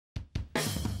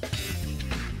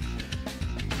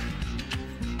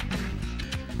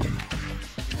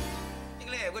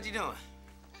what you doing?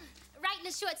 Writing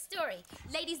a short story.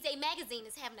 Ladies' Day magazine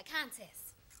is having a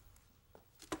contest.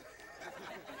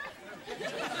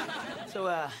 So,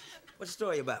 what's the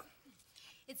story about?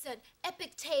 It's an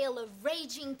epic tale of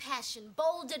raging passion,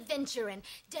 bold adventure, and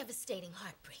devastating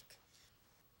heartbreak.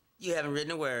 You haven't written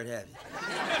a word, have you?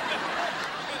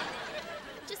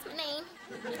 Just my name.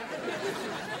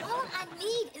 All I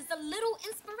need is a little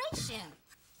inspiration.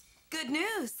 Good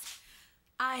news.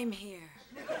 I'm here.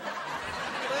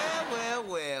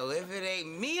 Well, if it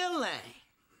ain't me or Lang.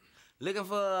 Looking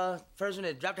for a person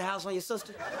that dropped the house on your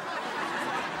sister?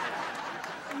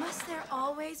 Must there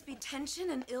always be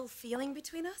tension and ill feeling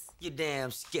between us? You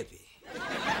damn Skippy.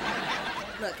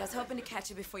 Look, I was hoping to catch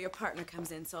you before your partner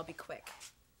comes in, so I'll be quick.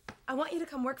 I want you to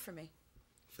come work for me.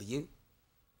 For you?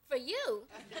 For you?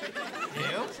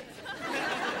 Him?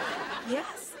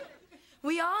 Yes.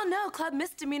 We all know Club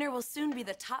Misdemeanor will soon be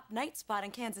the top night spot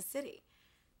in Kansas City.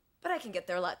 But I can get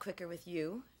there a lot quicker with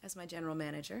you as my general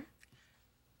manager.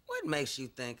 What makes you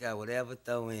think I would ever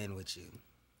throw in with you?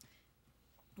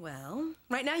 Well,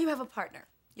 right now you have a partner.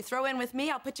 You throw in with me,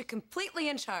 I'll put you completely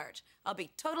in charge. I'll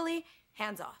be totally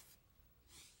hands-off.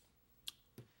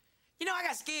 You know, I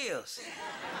got skills.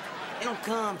 They don't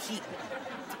come cheap.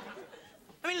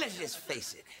 I mean, let's just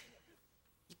face it.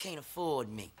 You can't afford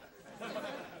me.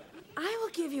 I will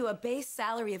give you a base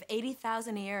salary of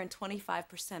 $80,000 a year and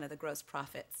 25% of the gross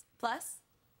profits. Plus,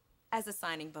 as a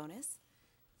signing bonus,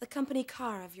 the company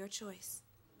car of your choice.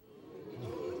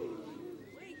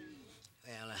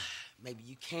 Well, maybe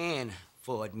you can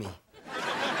afford me.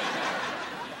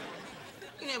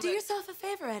 Do yourself a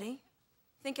favor, Eddie.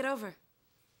 Think it over.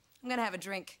 I'm gonna have a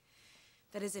drink.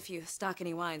 That is, if you stock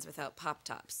any wines without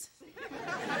Pop-Tops.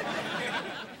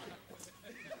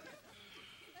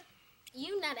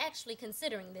 You're not actually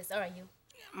considering this, are you?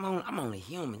 I'm only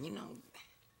human, you know.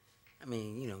 I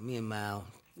mean, you know, me and Mal,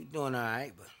 we're doing all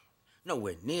right, but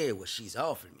nowhere near what she's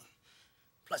offering me.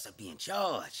 Plus, I'd be in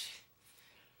charge.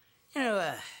 You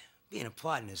know, being a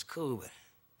partner is cool, but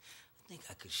I think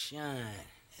I could shine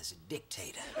as a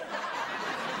dictator.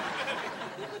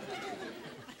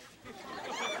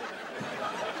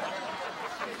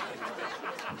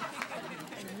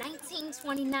 In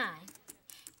 1929,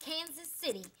 Kansas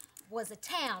City was a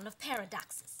town of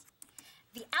paradoxes.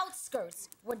 The outskirts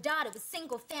were dotted with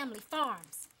single-family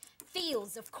farms,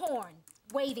 fields of corn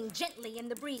waving gently in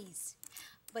the breeze.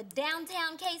 But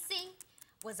downtown KC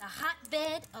was a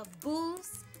hotbed of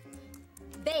booze,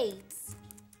 babes,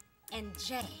 and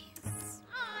jazz.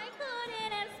 I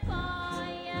couldn't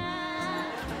aspire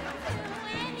to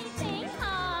anything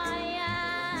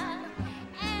higher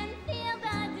and feel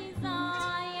the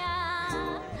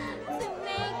desire to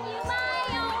make you my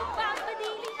own.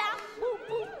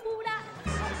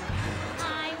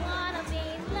 I wanna be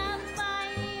loved by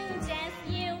you, just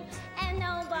you, and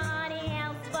nobody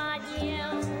else but you.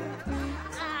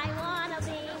 I wanna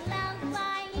be loved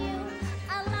by you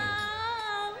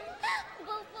alone.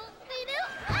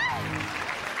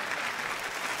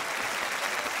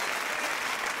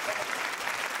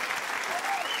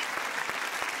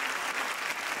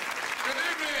 Good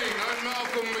evening, I'm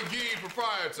Malcolm McGee,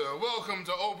 proprietor. Welcome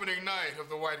to opening night of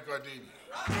the White Gardenia.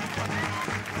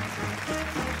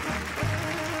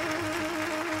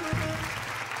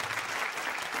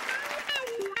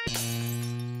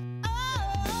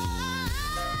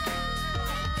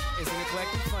 Isn't it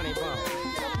collecting funny, bum?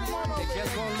 They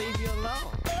just won't leave you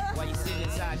alone while you're sitting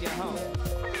inside your home.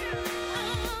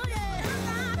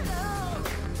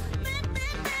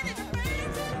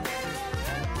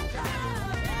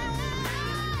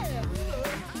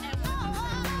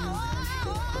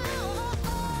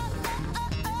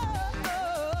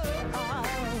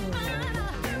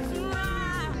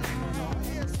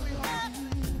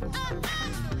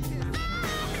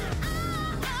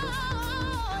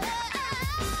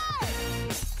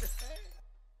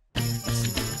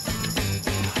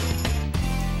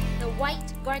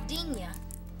 White Gardenia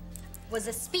was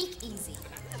a speakeasy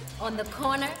on the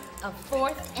corner of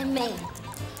 4th and Main.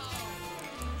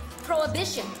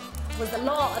 Prohibition was the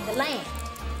law of the land.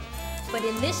 But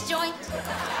in this joint,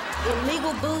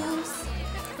 illegal booze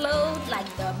flowed like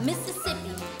the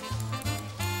Mississippi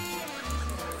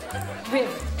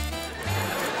River.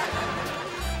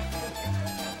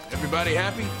 Everybody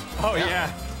happy? Oh,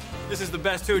 yeah. This is the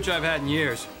best hooch I've had in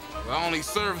years. I only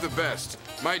serve the best.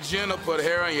 My gin will put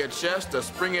hair on your chest, a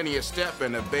spring in your step,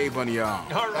 and a babe on your arm.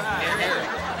 All right.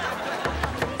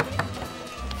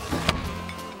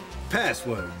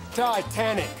 Password.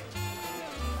 Titanic.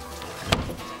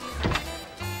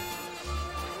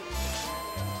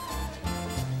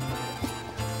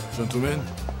 Gentlemen.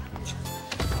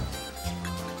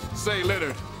 Say,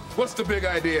 Leonard, What's the big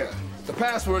idea? The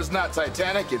password's not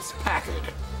Titanic, it's Packard.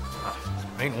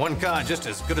 Ain't one car just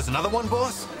as good as another one,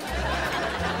 boss?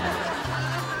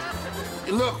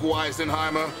 Look,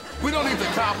 Weisenheimer, we don't need the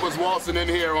coppers waltzing in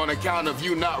here on account of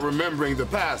you not remembering the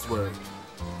password.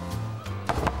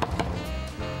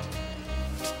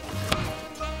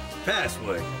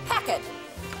 Password. Packard.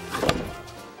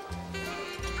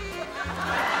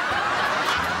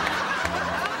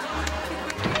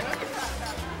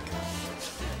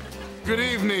 Good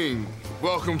evening.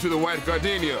 Welcome to the White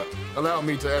Gardenia. Allow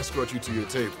me to escort you to your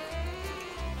table.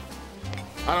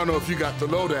 I don't know if you got the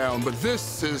lowdown, but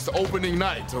this is the opening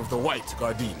night of the White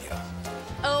Gardenia.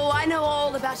 Oh, I know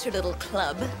all about your little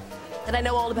club. And I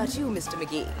know all about you, Mr.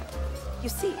 McGee. You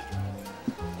see,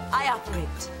 I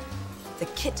operate the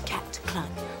Kit Kat Club.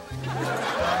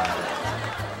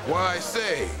 Why,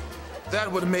 say, that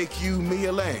would make you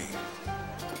Mia Lane.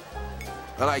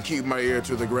 And I keep my ear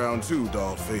to the ground too,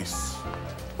 doll face.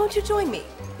 Won't you join me,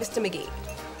 Mr. McGee?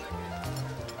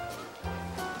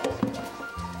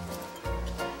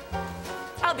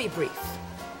 I'll be brief.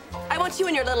 I want you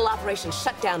and your little operation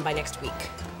shut down by next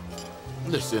week.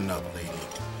 Listen up, lady.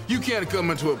 You can't come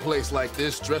into a place like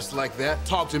this, dressed like that,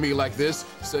 talk to me like this,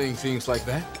 saying things like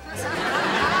that.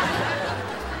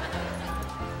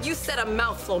 You said a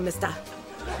mouthful, mister.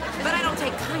 But I don't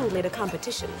take kindly to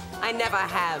competition. I never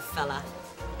have, fella.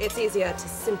 It's easier to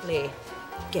simply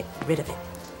get rid of it.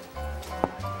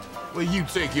 Well, you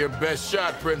take your best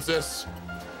shot, princess.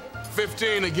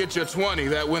 15 to get you 20.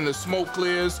 That when the smoke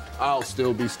clears, I'll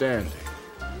still be standing.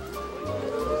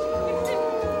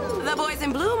 The boys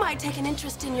in blue might take an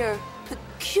interest in your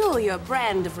peculiar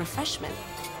brand of refreshment.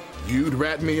 You'd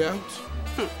rat me out?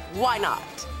 Why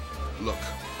not? Look,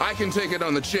 I can take it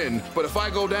on the chin, but if I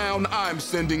go down, I'm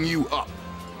sending you up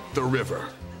the river.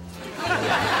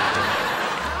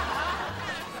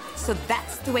 So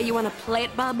that's the way you want to play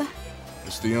it, bub?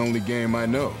 It's the only game I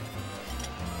know.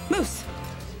 Moose.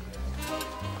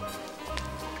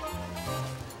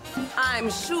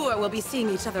 I'm sure we'll be seeing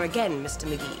each other again, Mr.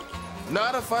 McGee.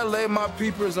 Not if I lay my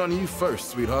peepers on you first,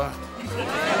 sweetheart.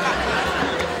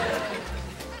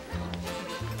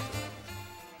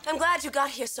 I'm glad you got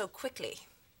here so quickly.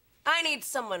 I need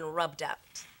someone rubbed out.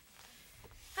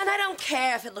 And I don't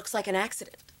care if it looks like an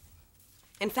accident.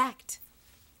 In fact,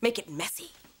 make it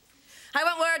messy. I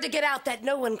want word to get out that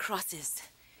no one crosses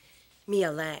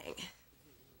Mia Lang.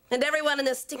 And everyone in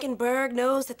this stinking burg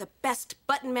knows that the best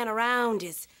button man around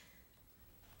is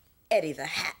Eddie the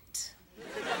Hat.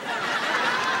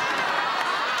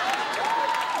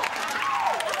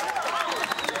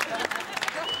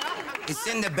 It's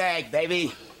in the bag,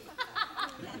 baby.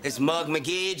 This mug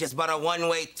McGee just bought a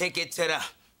one-way ticket to the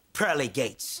pearly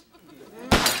gates.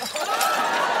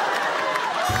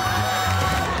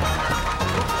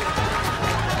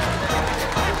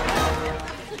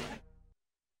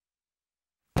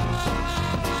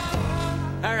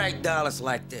 All right, dollars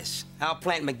like this. I'll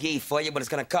plant McGee for you, but it's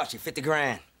gonna cost you 50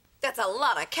 grand. That's a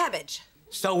lot of cabbage.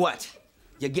 So what?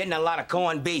 You're getting a lot of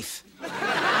corned beef.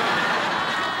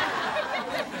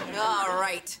 All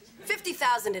right,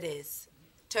 50,000 it is.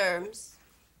 Terms?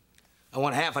 I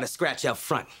want half of the scratch up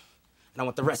front, and I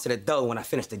want the rest of the dough when I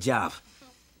finish the job.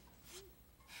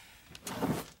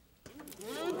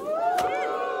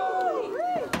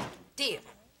 Deal.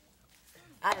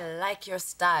 I like your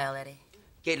style, Eddie.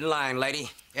 Get in line, lady.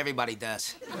 Everybody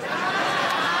does.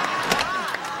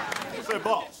 Say,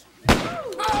 boss.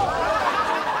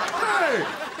 Hey!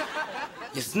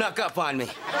 You snuck up on me.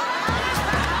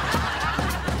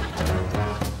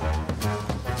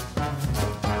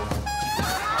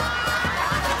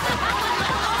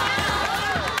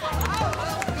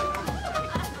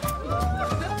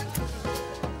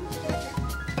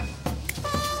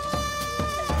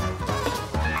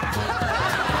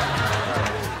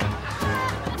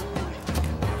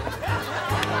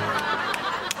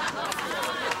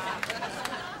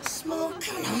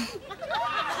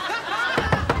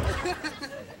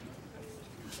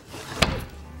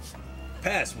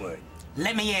 Password.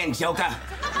 Let me in, Joker.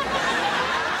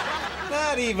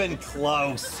 Not even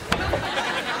close.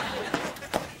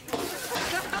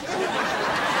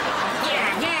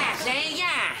 Yeah, say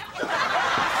yeah.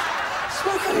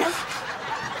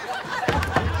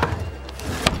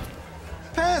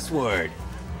 Password.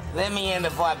 Let me in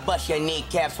before I bust your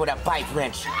kneecaps with a pipe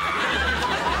wrench.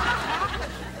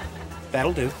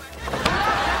 That'll do.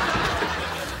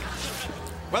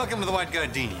 Welcome to the White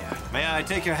Gardenia. May I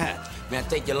take your hat? May I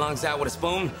take your lungs out with a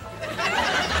spoon?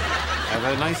 Have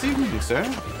a nice evening, sir.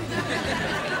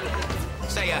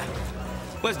 Say,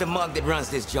 where's the mug that runs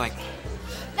this joint?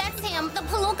 That's him, the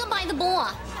palooka by the boar.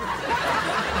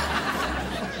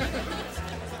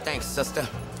 Thanks, sister.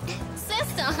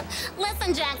 Sister?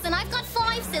 Listen, Jackson, I've got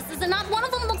 5 sisters, and not one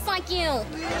of them looks like you.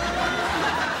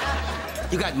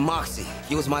 You got Moxie.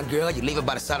 If you was my girl, you'd leave her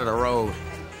by the side of the road.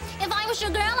 If I was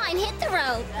your girl, I'd hit the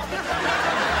road.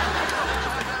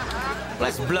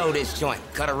 Let's blow this joint.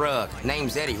 Cut a rug.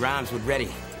 Name's Eddie, rhymes with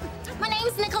ready. My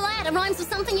name's Nicolette. It rhymes with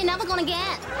something you're never gonna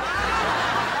get.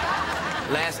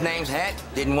 Last name's Hat.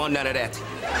 Didn't want none of that.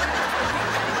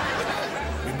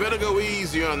 You better go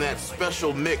easy on that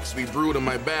special mix we brewed in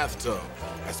my bathtub.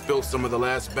 I spilled some of the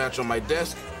last batch on my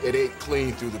desk. It ate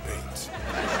clean through the paint.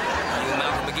 You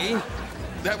Malcolm McGee?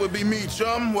 That would be me,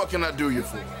 chum. What can I do you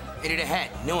for? Eddie the Hat,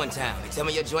 new in town. They tell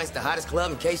me your joint's the hottest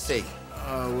club in KC.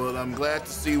 Well, I'm glad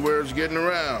to see word's getting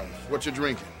around. What you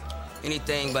drinking?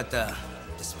 Anything but the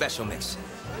special mix.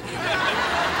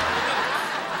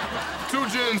 2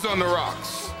 gins on the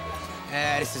rocks.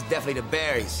 This is definitely the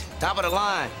berries. Top of the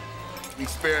line. We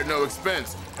spared no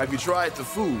expense. Have you tried the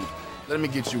food? Let me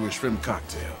get you a shrimp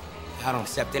cocktail. I don't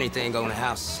accept anything on the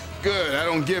house. Good, I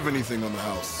don't give anything on the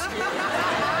house.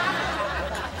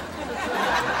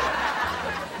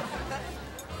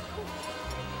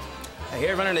 I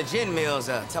hear running a gin mill's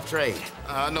a tough trade.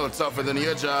 I know it's tougher than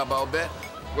your job, I'll bet.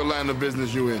 What line of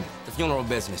business you in? The funeral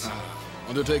business.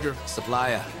 Undertaker?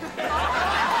 Supplier.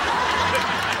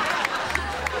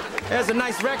 There's a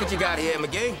nice record you got here,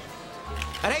 McGee.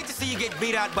 I'd hate to see you get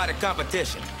beat out by the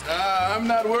competition. I'm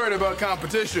not worried about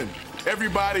competition.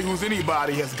 Everybody who's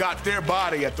anybody has got their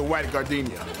body at the White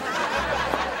Gardenia.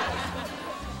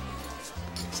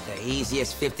 It's the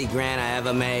easiest 50 grand I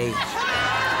ever made.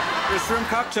 Your shrimp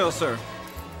cocktail, sir.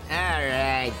 All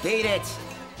right, beat it.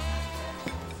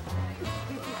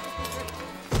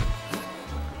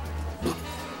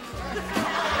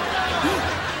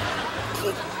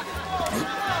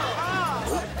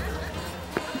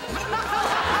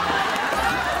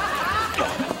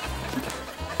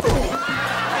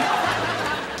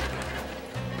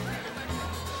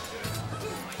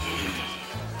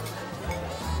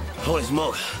 Holy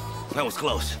smoke. That was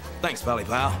close. Thanks, Pally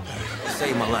Pal.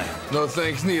 Saved my life. No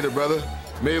thanks neither, brother.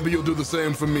 Maybe you'll do the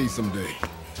same for me someday.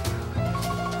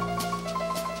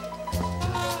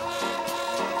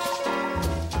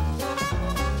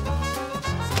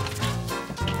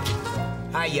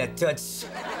 Hiya, Toots.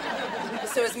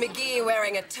 So is McGee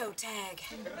wearing a toe tag?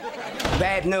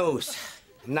 Bad news.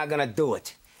 I'm not gonna do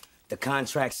it. The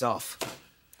contract's off.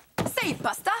 Say,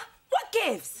 Buster, what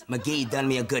gives? McGee done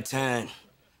me a good turn.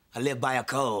 I live by a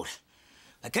code.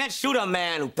 I can't shoot a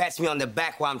man who pats me on the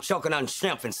back while I'm choking on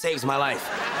shrimp and saves my life.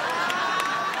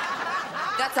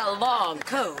 That's a long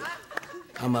code.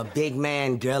 I'm a big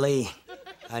man, girlie.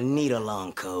 I need a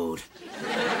long code.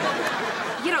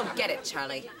 You don't get it,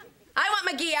 Charlie. I want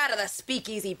McGee out of the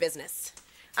speakeasy business.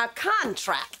 A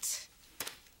contract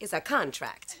is a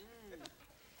contract.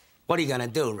 What are you gonna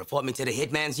do, report me to the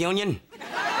Hitman's Union?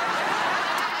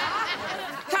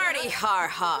 Hardy har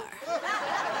har.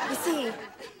 You see,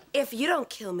 if you don't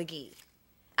kill McGee,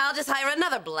 I'll just hire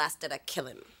another blaster to kill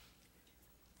him.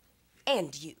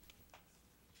 And you.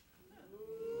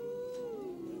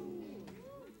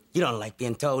 You don't like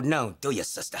being told no, do you,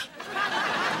 sister?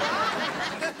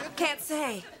 Can't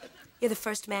say. You're the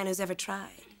first man who's ever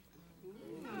tried.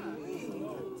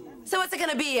 So what's it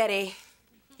gonna be, Eddie?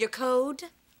 Your code?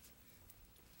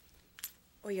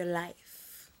 Or your life?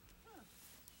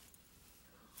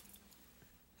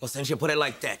 Well, since you put it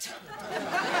like that.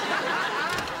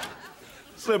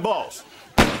 Say, boss.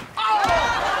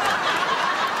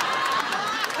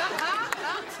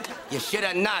 You should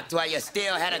have knocked while you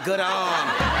still had a good arm.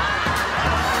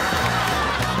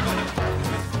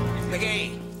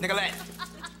 McGee, Nicolette.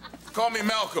 Call me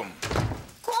Malcolm.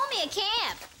 Call me a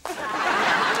cab.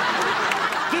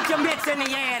 Get your mitts in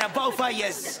the air, the both of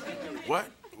yous. What?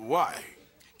 Why?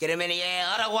 Get them in the air,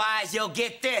 otherwise you'll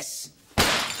get this.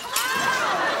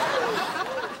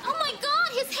 Oh my God,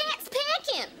 his hat's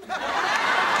packing.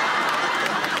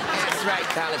 That's right,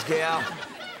 college girl.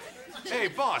 Hey,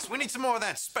 boss, we need some more of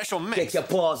that special mix. Get your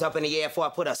paws up in the air before I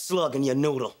put a slug in your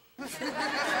noodle.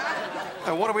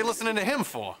 Hey, what are we listening to him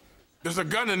for? There's a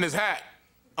gun in his hat.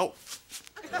 Oh.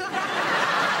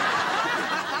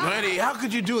 Eddie, how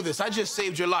could you do this? I just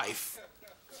saved your life.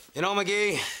 You know,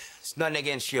 McGee, it's nothing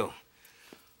against you.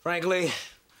 Frankly,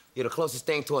 you're the closest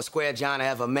thing to a square John I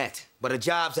ever met. But a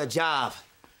job's a job.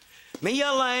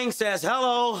 Mia Lang says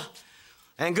hello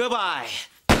and goodbye.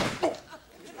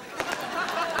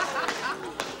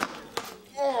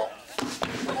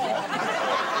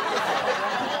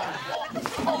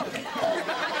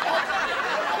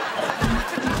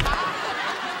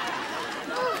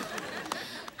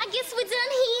 I guess we're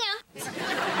done here.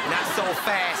 Not so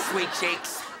fast, sweet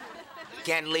cheeks.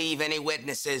 Can't leave any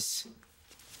witnesses.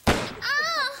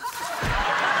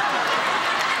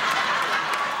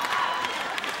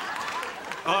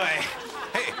 Oh,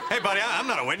 hey, buddy, I'm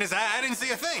not a witness. I didn't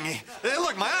see a thing.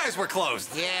 Look, my eyes were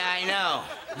closed. Yeah, I know.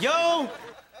 Yo,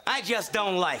 I just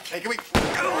don't like. Hey, can we...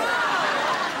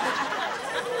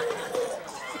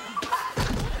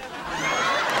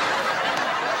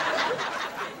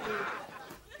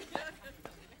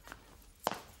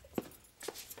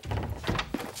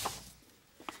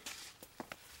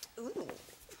 Ooh.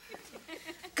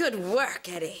 Good work,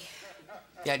 Eddie.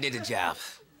 Yeah, I did the job.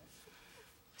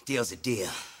 Deal's a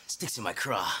deal. Sticks in my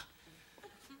craw.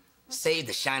 Save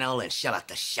the shino and shell out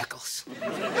the shekels.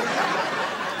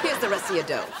 Here's the rest of your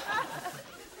dough.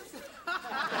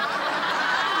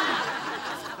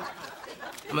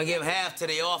 I'm gonna give half to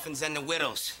the orphans and the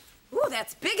widows. Ooh,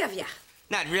 that's big of you.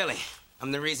 Not really.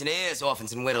 I'm the reason there is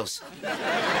orphans and widows.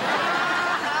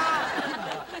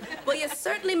 Well, you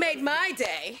certainly made my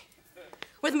day.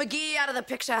 With McGee out of the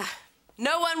picture,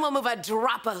 no one will move a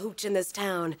drop of hooch in this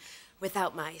town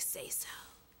without my say-so.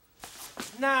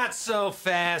 Not so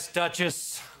fast,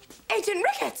 Duchess. Agent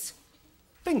Ricketts!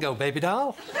 Bingo, baby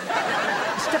doll. You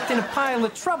stepped in a pile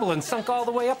of trouble and sunk all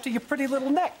the way up to your pretty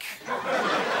little neck.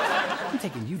 I'm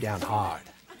taking you down hard.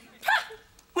 Ha!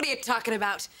 What are you talking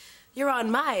about? You're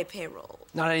on my payroll.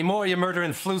 Not anymore, you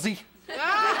murdering floozy.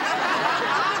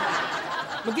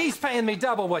 McGee's paying me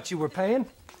double what you were paying.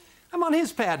 I'm on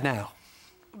his pad now.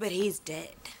 But he's dead.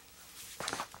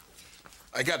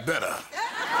 I got better.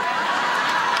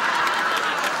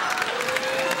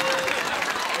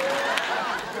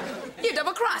 You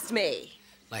double-crossed me.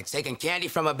 Like taking candy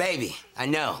from a baby. I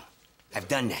know. I've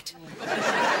done that.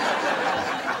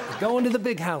 You're going to the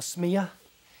big house, Mia.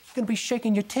 You're gonna be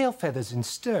shaking your tail feathers in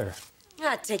stir.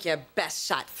 I'd take your best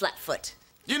shot, Flatfoot.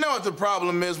 You know what the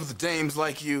problem is with dames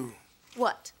like you?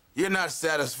 What? You're not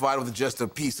satisfied with just a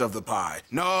piece of the pie.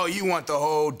 No, you want the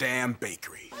whole damn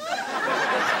bakery.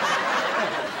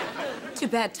 Too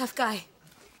bad, tough guy.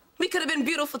 We could have been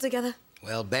beautiful together.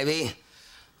 Well, baby,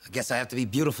 I guess I have to be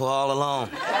beautiful all alone.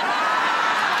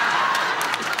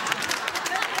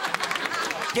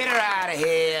 Get her out of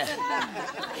here.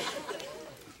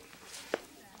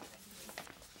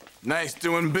 Nice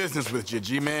doing business with you,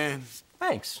 G-Man.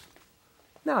 Thanks.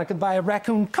 Now I can buy a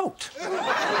raccoon coat. Come on,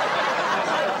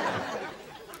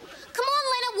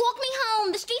 Leonard, walk me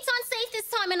home. The street's unsafe this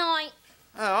time of night.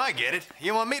 Oh, I get it.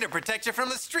 You want me to protect you from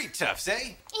the street toughs, eh?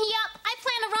 Yup, I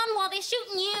plan to run while they're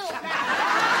shooting you.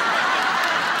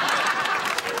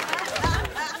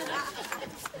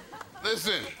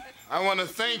 Listen, I want to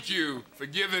thank you for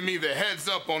giving me the heads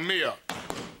up on Mia.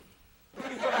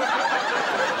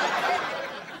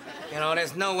 You know,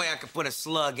 there's no way I could put a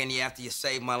slug in you after you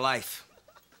saved my life.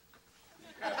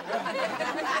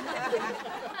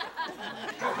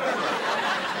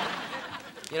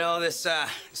 You know, this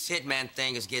hitman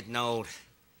thing is getting old.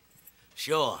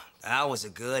 Sure, the hours are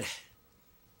good,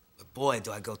 but boy,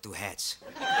 do I go through hats.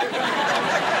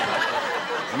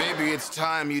 Maybe it's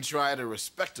time you tried a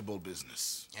respectable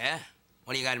business. Yeah?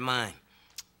 What do you got in mind?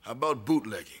 How about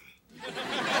bootlegging?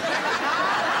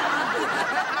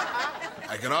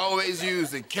 I can always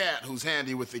use a cat who's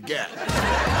handy with the gat.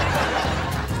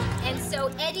 And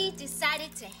so Eddie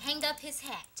decided to hang up his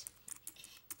hat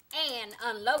and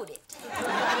unload it.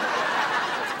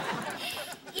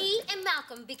 He and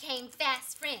Malcolm became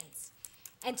fast friends.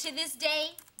 And to this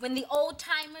day, when the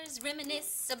old-timers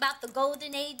reminisce about the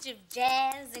golden age of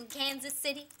jazz in Kansas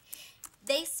City,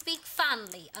 they speak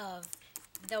fondly of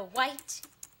the white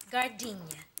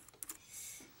gardenia.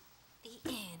 The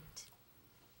end.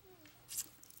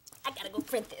 I gotta go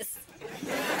print this.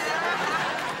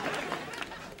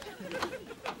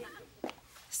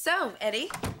 So, Eddie,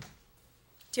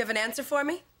 do you have an answer for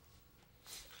me?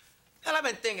 Well, I've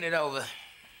been thinking it over,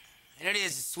 and it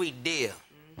is a sweet deal.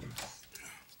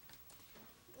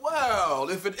 Well,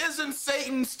 if it isn't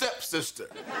Satan's stepsister.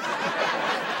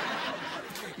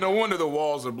 No wonder the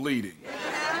walls are bleeding.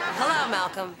 Hello,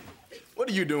 Malcolm. What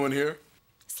are you doing here?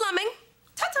 Slumming.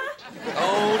 Ta-ta.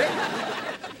 Hold it.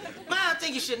 Man, I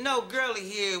think you should know Girlie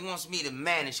here wants me to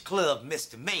manage club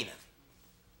misdemeanor.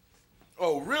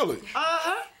 Oh, really?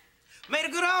 Uh-huh. Made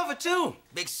a good offer, too.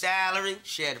 Big salary,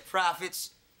 share the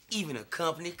profits, even a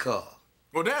company car.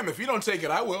 Well, damn, if you don't take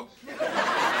it, I will.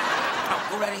 Oh,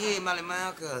 go right ahead, Molly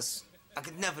Mal, cause I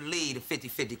could never lead a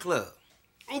 50-50 club.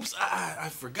 Oops, I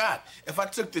forgot. If I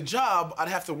took the job, I'd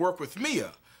have to work with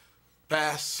Mia.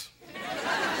 Pass.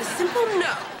 A simple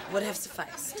no would have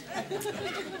sufficed.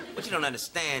 But you don't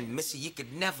understand, Missy, you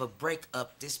could never break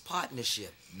up this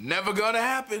partnership. Never gonna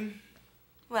happen.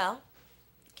 Well,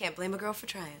 can't blame a girl for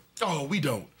trying. Oh, we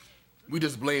don't. We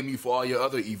just blame you for all your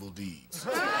other evil deeds.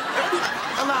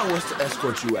 Allow us to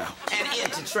escort you out. And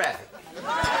into traffic.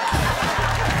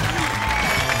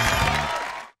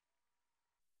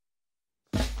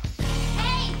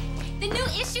 Hey, the new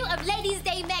issue of Ladies'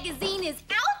 Day magazine is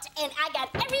out, and I got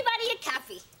everybody a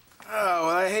copy. Oh,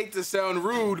 well, I hate to sound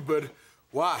rude, but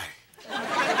why?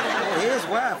 Oh, here's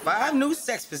why. 5 new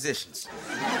sex positions.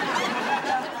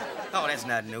 Oh, that's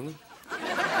not new.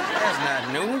 That's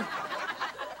not new.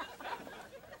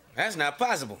 That's not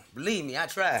possible. Believe me, I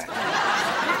tried.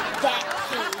 That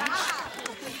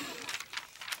page.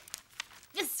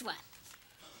 This one.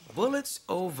 Bullets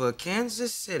over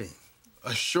Kansas City.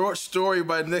 A short story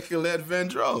by Nicolette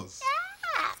Vendros.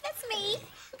 Ah, that's me.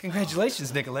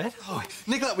 Congratulations, Nicolette. Oh,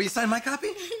 Nicolette, will you sign my copy?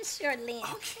 Sure, Lynn.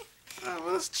 Well,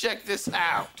 let's check this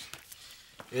out.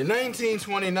 In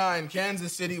 1929,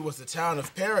 Kansas City was a town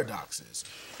of paradoxes.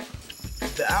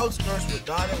 The outskirts were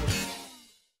dotted with...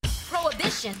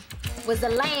 Prohibition was the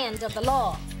land of the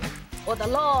law, or the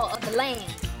law of the land.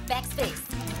 Backspace.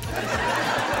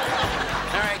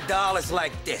 All right, doll, it's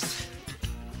like this.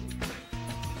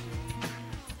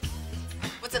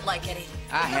 What's it like, Eddie?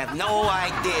 I have no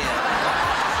idea.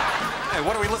 Hey,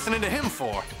 what are we listening to him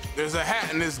for? There's a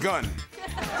hat in this gun.